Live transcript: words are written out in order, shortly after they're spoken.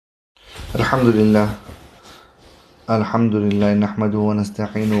Alhamdulillah, Alhamdulillah, nahmaduhu wa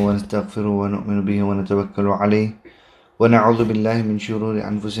nasta'inuhu wa nastaghfiruhu wa nu'minu bihi wa natawakkalu alayhi wa na'udhu billahi min shururi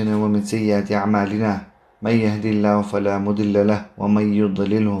anfusina wa min sayyiati a'malina man yahdihillahu fala mudilla lahu wa man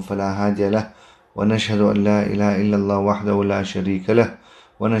yudlilhu fala hadiya lahu wa nashhadu an la ilaha illa Allah wahdahu la sharika lahu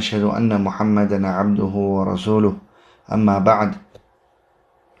wa nashhadu anna Muhammadan 'abduhu wa rasuluhu. Amma ba'd.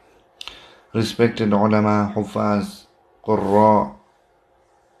 Respected ulama, huffaz, qurra,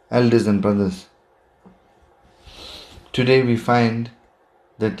 elders and brothers, today we find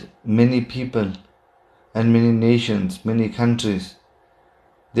that many people and many nations, many countries,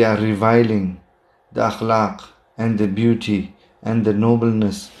 they are reviling the akhlaq and the beauty and the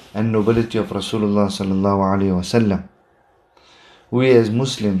nobleness and nobility of Rasulullah sallallahu alaihi wasallam. We as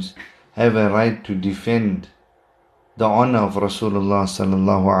Muslims have a right to defend the honor of Rasulullah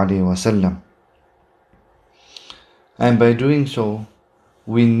sallallahu alaihi wasallam, and by doing so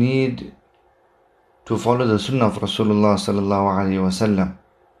we need to follow the sunnah of Rasulullah sallallahu alaihi wasallam.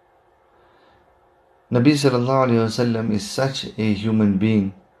 Nabi sallallahu alaihi wasallam is such a human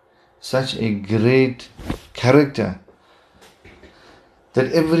being, such a great character,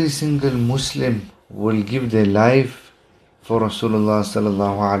 that every single Muslim will give their life for Rasulullah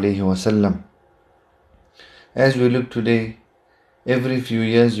sallallahu alaihi wasallam. As we look today, every few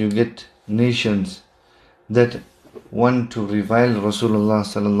years you get nations that want to revile Rasulullah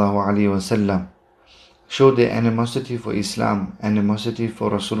sallallahu alaihi wasallam, show their animosity for Islam, animosity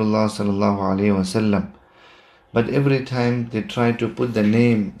for Rasulullah sallallahu alaihi wasallam. But every time they try to put the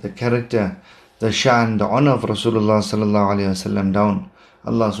name, the character, the shan, the honor of Rasulullah sallallahu alaihi wasallam down,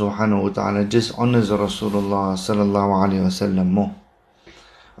 Allah subhanahu wa ta'ala just honors Rasulullah sallallahu alaihi wasallam more.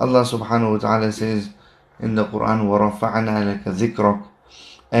 Allah subhanahu wa ta'ala says in the Quran, وَرَفَعْنَا لَكَ ذِكْرَكَ,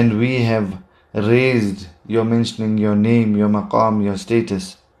 and we have raised your mentioning, your name, your maqam, your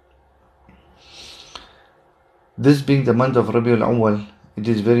status. This being the month of Rabiul Awwal, it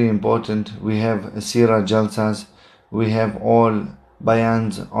is very important. We have Sirah Jalsas, we have all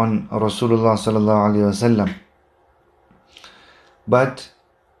bayans on Rasulullah sallallahu alaihi wasallam. But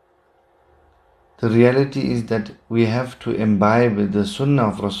the reality is that we have to imbibe the sunnah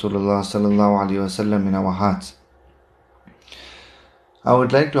of Rasulullah sallallahu alaihi wasallam in our hearts. I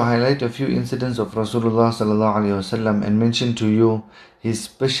would like to highlight a few incidents of Rasulullah sallallahu alaihi wasallam and mention to you his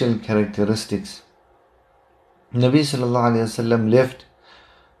special characteristics. Nabi sallallahu alaihi wasallam left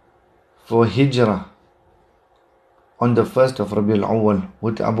for Hijrah on the 1st of Rabiul Awwal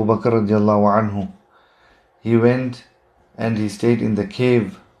with Abu Bakr radiallahu anhu. He went and he stayed in the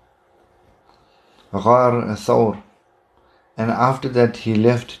cave Ghar Thawr, and after that he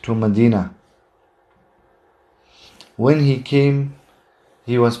left to Medina. When he came,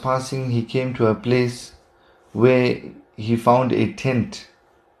 he was passing, he came to a place where he found a tent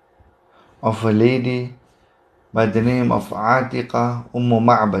of a lady by the name of Atiqa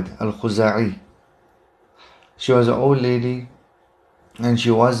Ma'bad al-Khuza'i. She was an old lady and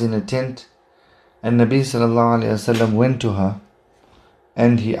she was in a tent, and Nabi sallallahu alaihi wasallam went to her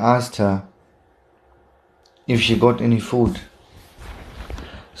and he asked her if she got any food.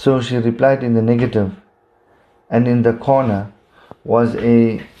 So she replied in the negative, and in the corner was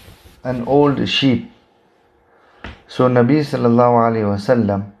an old sheep. So Nabi sallallahu alaihi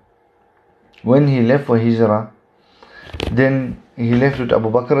wasallam, when he left for Hijrah, then he left with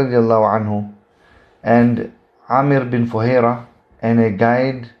Abu Bakr radiallahu anhu and Amir bin Fuhaira and a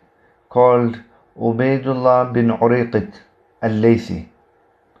guide called Ubaidullah bin Uriqit al-Laythi.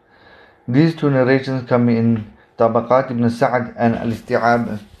 These two narrations come in Tabaqat ibn Sa'd and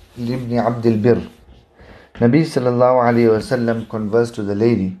Al-Isti'ab ibn Abd al-Bir. Nabi sallallahu alayhi wasallam conversed to the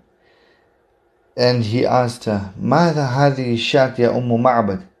lady and he asked her, ماذا هذه الشاة يا أم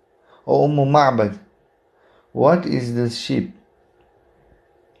معبد? O Ma'bad, what is this sheep?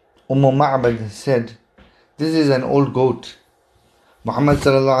 Ma'bad said, this is an old goat. Muhammad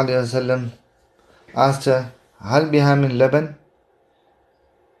sallallahu alayhi wasallam asked her, هل بها من لبن?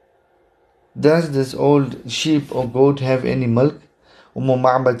 Does this old sheep or goat have any milk?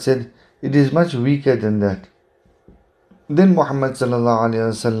 Ma'bad said, it is much weaker than that. Then Muhammad sallallahu alayhi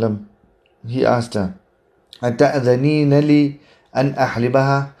wasallam, he asked her, أتأذنين لي أن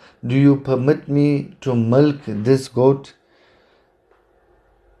أحلبها? Do you permit me to milk this goat?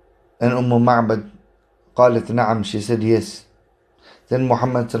 And Ma'bad قالت نعم, she said yes. Then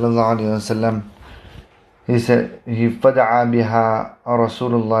Muhammad sallallahu alayhi wasallam, he said, he فدعا بها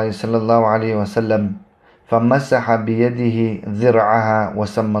رسول الله صلى الله عليه وسلم فمسح بيده ذرعها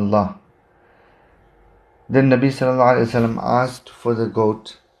وسمى الله. Then Nabi sallallahu alayhi wasallam asked for the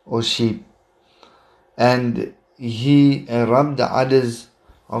goat or sheep, and he rubbed the udders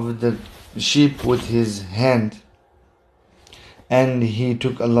of the sheep with his hand, and he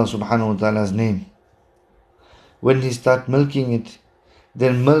took Allah subhanahu wa ta'ala's name. When he started milking it,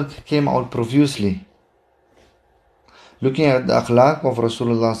 then milk came out profusely. Looking at the akhlaq of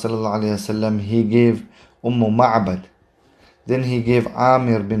Rasulullah sallallahu alayhi wasallam, he gave Ma'bad, then he gave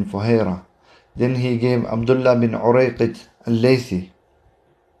Amir bin Fuhaira, then he gave Abdullah bin Urayqit al-Laythi.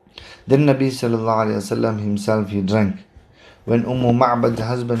 Then Nabi sallallahu alayhi wasallam himself, he drank. When Ma'bad's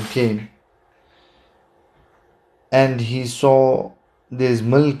husband came and he saw there's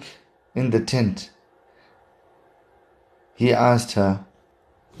milk in the tent, he asked her,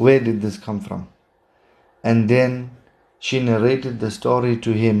 where did this come from? And then she narrated the story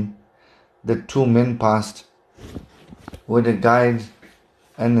to him. The two men passed with a guide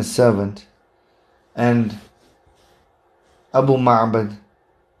and a servant, and Abu Ma'bad,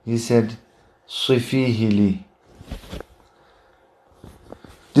 he said, Sifihi li,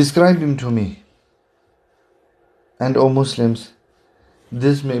 describe him to me. And O Muslims,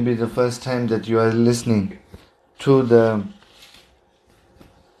 this may be the first time that you are listening to the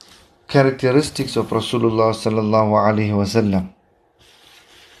characteristics of Rasulullah sallallahu alaihi wasallam.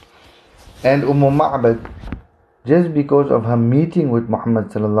 And Ma'bad, just because of her meeting with Muhammad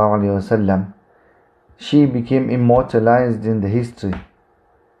sallallahu alaihi wasallam, she became immortalized in the history.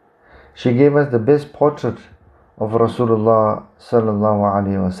 She gave us the best portrait of Rasulullah sallallahu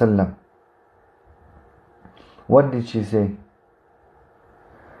alaihi wasallam. What did she say?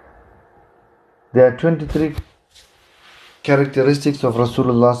 There are 23 characteristics of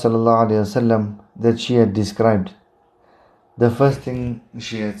Rasulullah sallallahu alaihi wasallam that she had described. The first thing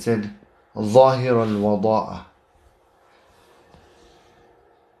she had said, Zahir al-wada'a,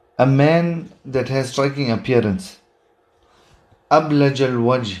 a man that has striking appearance. Ablaj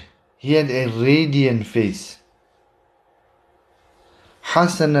al-wajh, he had a radiant face.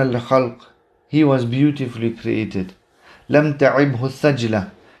 Hasan al-khalq, he was beautifully created. Lam ta'ibhu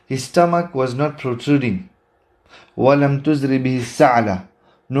thajla, his stomach was not protruding. Walam tuzri bihi sa'la,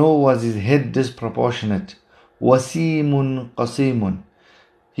 nor was his head disproportionate. Wasimun qasimun,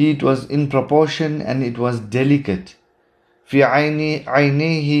 it was in proportion and it was delicate. Fi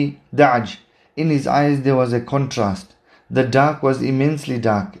aynihi da'j, in his eyes there was a contrast. The dark was immensely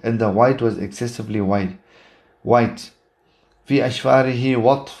dark and the white was excessively white. Fi ashfarihi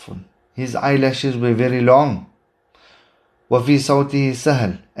watfun, his eyelashes were very long. Wa fi sawtihi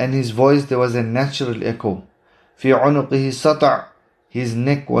sahl, and his voice there was a natural echo. Fi unuqihi sata', his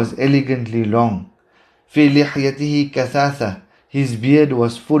neck was elegantly long. Fi lihyatihi kathatha, his beard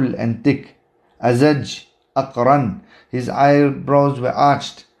was full and thick. Azaj, aqran, his eyebrows were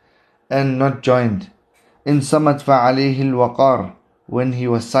arched and not joined. In samat fa'alayhi al-waqar, when he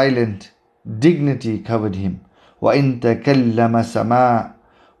was silent, dignity covered him. Wa in takallama sama'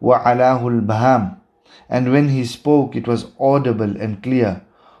 wa alahu al-baham, and when he spoke it was audible and clear,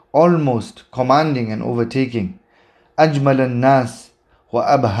 almost commanding and overtaking. Ajmal al-nas wa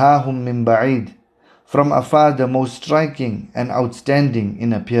abhahum min ba'id, from afar the most striking and outstanding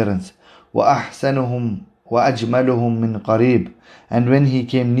in appearance. Wa ahsanuhum wa ajmaluhum min qarib, and when he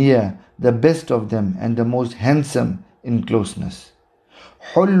came near, the best of them and the most handsome in closeness.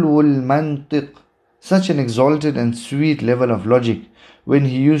 Hulwul mantiq, such an exalted and sweet level of logic. When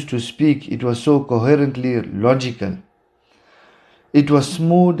he used to speak, it was so coherently logical. It was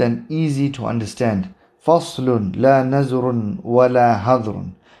smooth and easy to understand. Faslun la nazrun wa la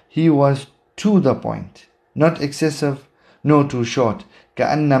hadrun, he was to the point, not excessive nor too short.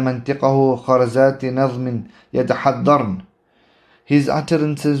 كأن منطقه خرزات نظم يتحضرن, his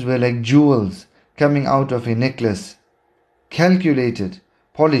utterances were like jewels coming out of a necklace, calculated,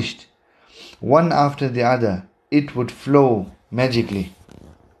 polished, one after the other, it would flow magically.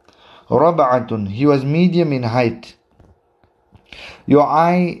 Rab'atun, he was medium in height. Your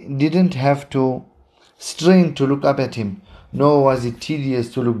eye didn't have to strain to look up at him, nor was it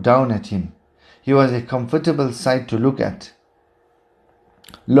tedious to look down at him. He was a comfortable sight to look at.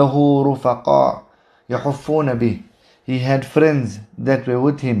 Lahu rufaqa yahuffuna bih, he had friends that were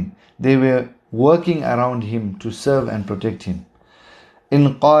with him. They were working around him to serve and protect him.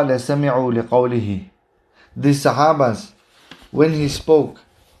 In qala sami'u liqawlihi, the Sahabas, when he spoke,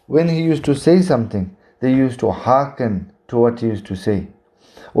 when he used to say something, they used to hearken to what he used to say.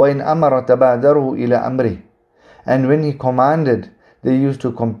 Wa in amara tabadaru ila amri, and when he commanded, they used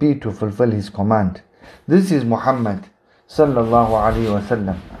to compete to fulfill his command. This is Muhammad sallallahu alaihi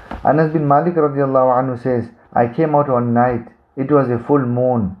wasallam. Anas bin Malik radiallahu anhu says, I came out one night, it was a full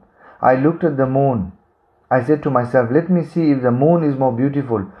moon. I looked at the moon. I said to myself, let me see if the moon is more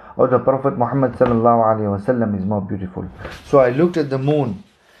beautiful or the Prophet Muhammad sallallahu alaihi wasallam is more beautiful. So I looked at the moon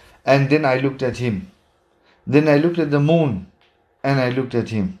And then I looked at him. Then I looked at the moon and I looked at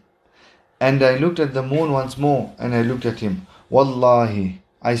him. And I looked at the moon once more and I looked at him. Wallahi,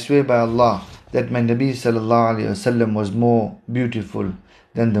 I swear by Allah that my Nabi sallallahu alayhi wasallam was more beautiful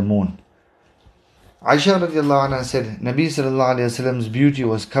than the moon. Aisha radiallahu anha said, Nabi sallallahu alayhi wasallam's beauty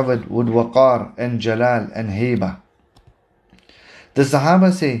was covered with waqar and jalal and haiba. The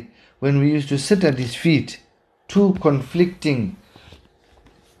Sahaba say, when we used to sit at his feet, two conflicting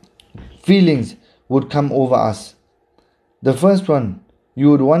feelings would come over us. The first one, you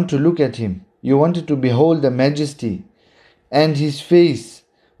would want to look at him. You wanted to behold the majesty and his face.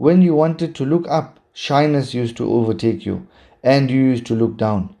 When you wanted to look up, shyness used to overtake you and you used to look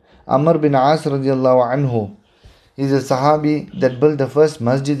down. Amr bin As radiallahu anhu is a Sahabi that built the first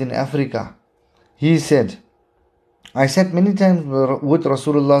masjid in Africa. He said, I sat many times with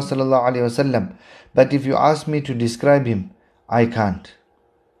Rasulullah sallallahu alaihi wasallam, but if you ask me to describe him, I can't.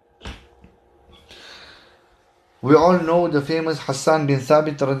 We all know the famous Hassan bin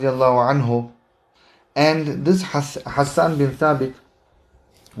Thabit radiallahu anhu, and this Hassan bin Thabit,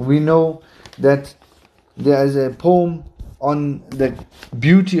 we know that there is a poem on the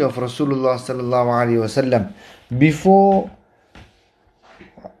beauty of Rasulullah sallallahu alaihi wasallam. Before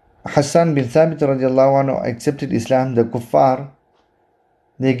Hassan bin Thabit radiallahu anhu accepted Islam, the kuffar,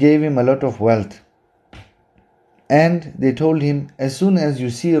 they gave him a lot of wealth. And they told him, as soon as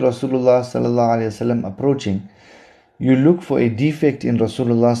you see Rasulullah sallallahu alaihi wasallam approaching, you look for a defect in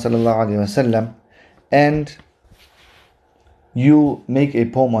Rasulullah sallallahu alaihi wasallam and you make a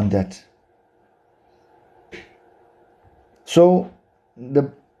poem on that. So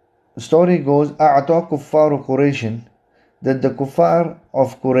the story goes, أعطى كفار قريش, that the kuffar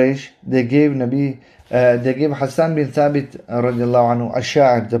of Quraysh, they gave Hassan bin Thabit radiallahu anhu,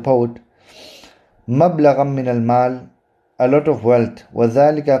 ash-sha'ir, the poet, مبلغا من المال, a lot of wealth,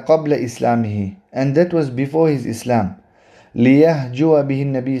 وذلك قبل إسلامه, and that was before his Islam. ليهجو به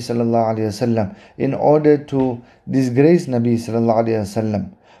النبي صلى الله عليه وسلم, in order to disgrace Nabi صلى الله عليه وسلم.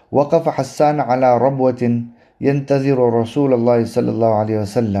 وقف حسان على ربوة ينتظر رسول الله صلى الله عليه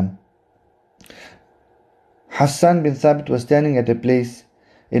وسلم. Hassan bin Thabit was standing at a place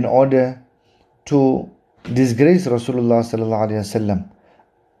in order to disgrace Rasulullah sallallahu alaihi wasallam.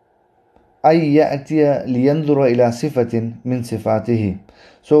 أي يأتي لينظر إلى صفة من صفاته.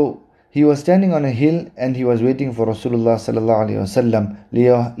 So he was standing on a hill and he was waiting for Rasulullah sallallahu alaihi wasallam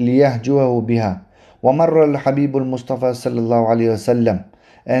ليهجوه بها. ومر الحبيب المصطفى صلى الله عليه وسلم,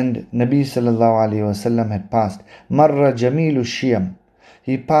 and Nabi sallallahu alaihi wasallam had passed. مر جميل الشيم,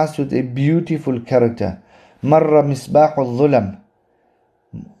 he passed with a beautiful character. مر مصباح الظلم,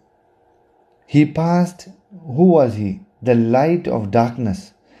 he passed, who was he? The light of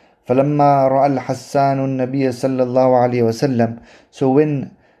darkness. فلما رأى الحسان النبي صلى الله عليه وسلم, so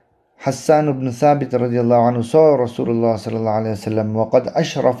when Hassan ibn Thabit radiallahu anhu saw Rasulullah sallallahu alayhi wasallam, وقد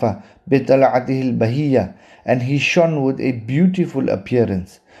أشرف بطلعته البهية, and he shone with a beautiful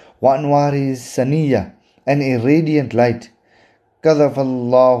appearance, وأنواره السنية, and a radiant light. كذف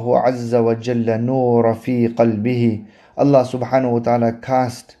الله عز وجل نور في قلبه, Allah subhanahu wa ta'ala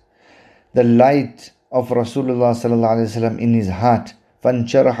cast the light of Rasulullah sallallahu alayhi wasallam in his heart.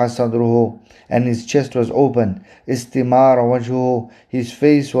 فانشرح صدره, and his chest was open. استمار وجهه, his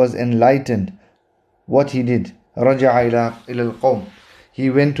face was enlightened. What he did, رجع إلى القوم,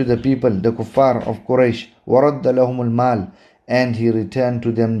 he went to the people, the kuffar of Quraysh. ورد لهم المال, and he returned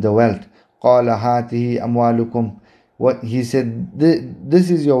to them the wealth. قال هاته أموالكم, what he said,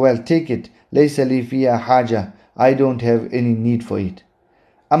 this is your wealth, take it. ليس لي فيها حاجة, I don't have any need for it.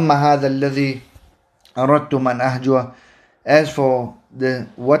 أما هذا الذي أردتم أن أهجوه, as for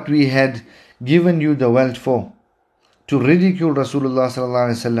what we had given you the wealth for, to ridicule Rasulullah sallallahu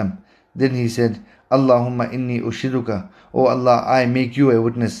alaihi wasallam, then he said, Allahumma inni ushiduka, O Allah, I make you a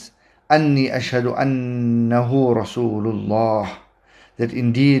witness, anni ashhadu annahu Rasulullah, that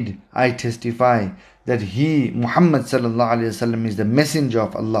indeed I testify that he, Muhammad sallallahu alaihi wasallam, is the messenger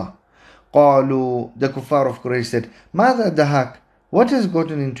of Allah. قالوا, the kuffar of Quraysh said, ماذا دهاك, what has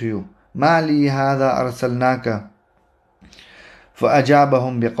gotten into you? ما لي هذا أرسلناك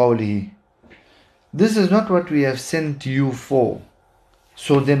فأجابهم بقوله, this is not what we have sent you for.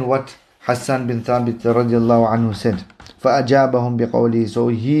 So then what Hassan bin Thabit radiallahu anhu said, فأجابهم بقوله, so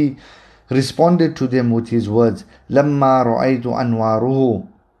he responded to them with his words, لما رأيت أنواره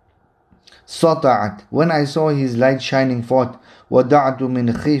سطعت, when I saw his light shining forth, وضعت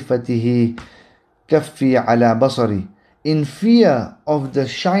من خيفته كفي على بصري, in fear of the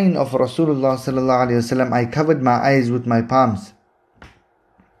shine of Rasulullah sallallahu alaihi wasallam, I covered my eyes with my palms.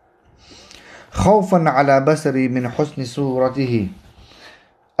 خوفا على بصري من حسن صورته,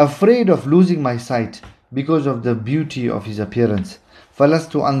 afraid of losing my sight because of the beauty of his appearance.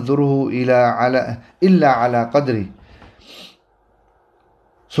 فَلَسْتُ أَنْظُرُهُ إِلَّا عَلَى قَدْرِ.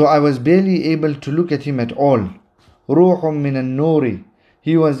 So I was barely able to look at him at all. رُوحٌ مِّنَ النُّورِ.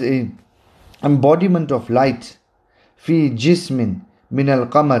 He was an embodiment of light. فِي جِسْمٍ مِّنَ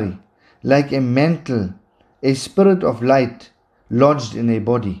الْقَمَرِ. Like a mantle, a spirit of light lodged in a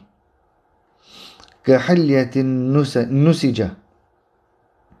body. كَحِلْيَةٍ نُسِجَةٍ.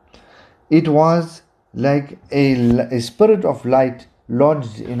 It was like a spirit of light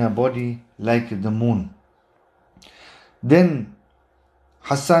lodged in a body like the moon. Then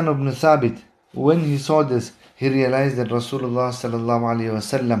Hassan ibn Thabit, when he saw this, he realized that Rasulullah sallallahu alaihi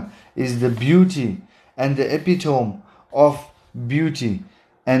wasallam is the beauty and the epitome of beauty.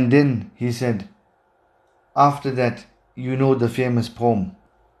 And then he said, after that, you know the famous poem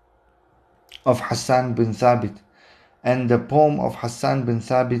of Hassan bin Thabit. And the poem of Hassan bin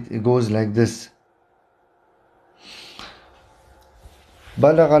Thabit, it goes like this: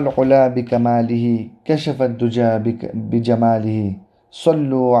 بلغ العلا بكماله كشف الدجى بجماله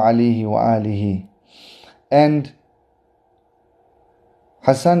صلوا عليه وآله. And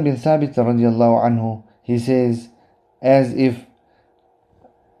Hassan bin Thabit radiallahu anhu, he says, as if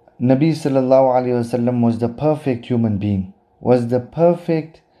Nabi sallallahu alayhi wasallam was the perfect human being, was the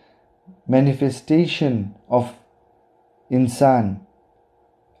perfect manifestation of insan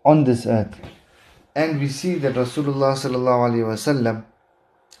on this earth. And we see that Rasulullah sallallahu alayhi wasallam,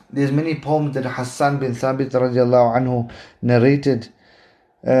 there's many poems that Hassan bin Thabit radiallahu anhu narrated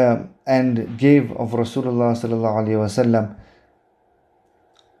and gave of Rasulullah sallallahu alayhi wasallam.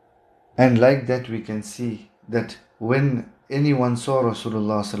 And like that we can see that when anyone saw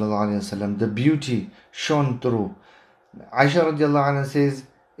Rasulullah sallallahu alayhi wasallam, the beauty shone through. Aisha radiallahu anha says,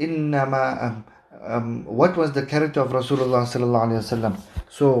 "Innama." What was the character of Rasulullah sallallahu alayhi wasallam?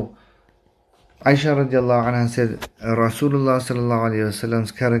 So Aisha radiallahu anha said, Rasulullah sallallahu alayhi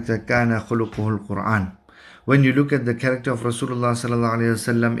wasallam's character kana khuluquhul Quran. When you look at the character of Rasulullah sallallahu alayhi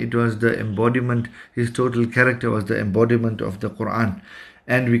wasallam, it was the embodiment. His total character was the embodiment of the Quran,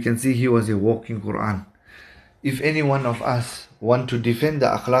 and we can see he was a walking Quran. If any one of us want to defend the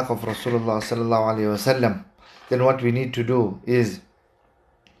akhlaq of Rasulullah sallallahu alayhi wasallam, then what we need to do is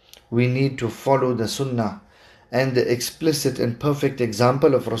we need to follow the sunnah and the explicit and perfect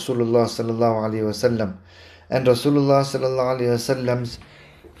example of Rasulullah sallallahu alaihi wasallam. And Rasulullah sallallahu alaihi wasallam's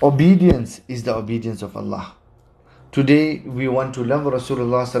obedience is the obedience of Allah. Today we want to love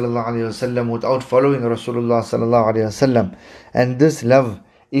Rasulullah sallallahu alaihi wasallam without following Rasulullah sallallahu alaihi wasallam, and this love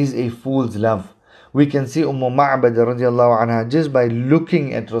is a fool's love. We can see Ma'bad radiallahu anha, just by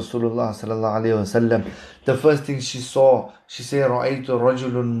looking at Rasulullah sallallahu alaihi wasallam, the first thing she saw, she said, "Ra'aytu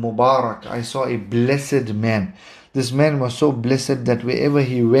rajulun mubarak." I saw a blessed man. This man was so blessed that wherever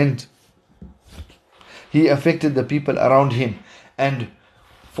he went, he affected the people around him. And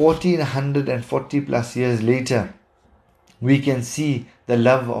 1440 plus years later, we can see the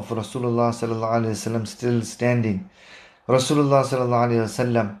love of Rasulullah sallallahu alaihi wasallam still standing. Rasulullah sallallahu alaihi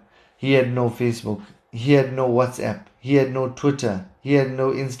wasallam, he had no Facebook, he had no WhatsApp, he had no Twitter, he had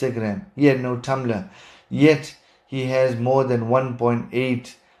no Instagram, he had no Tumblr. Yet he has more than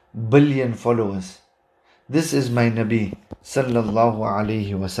 1.8 billion followers. This is my Nabi sallallahu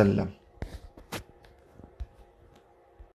alaihi wasallam.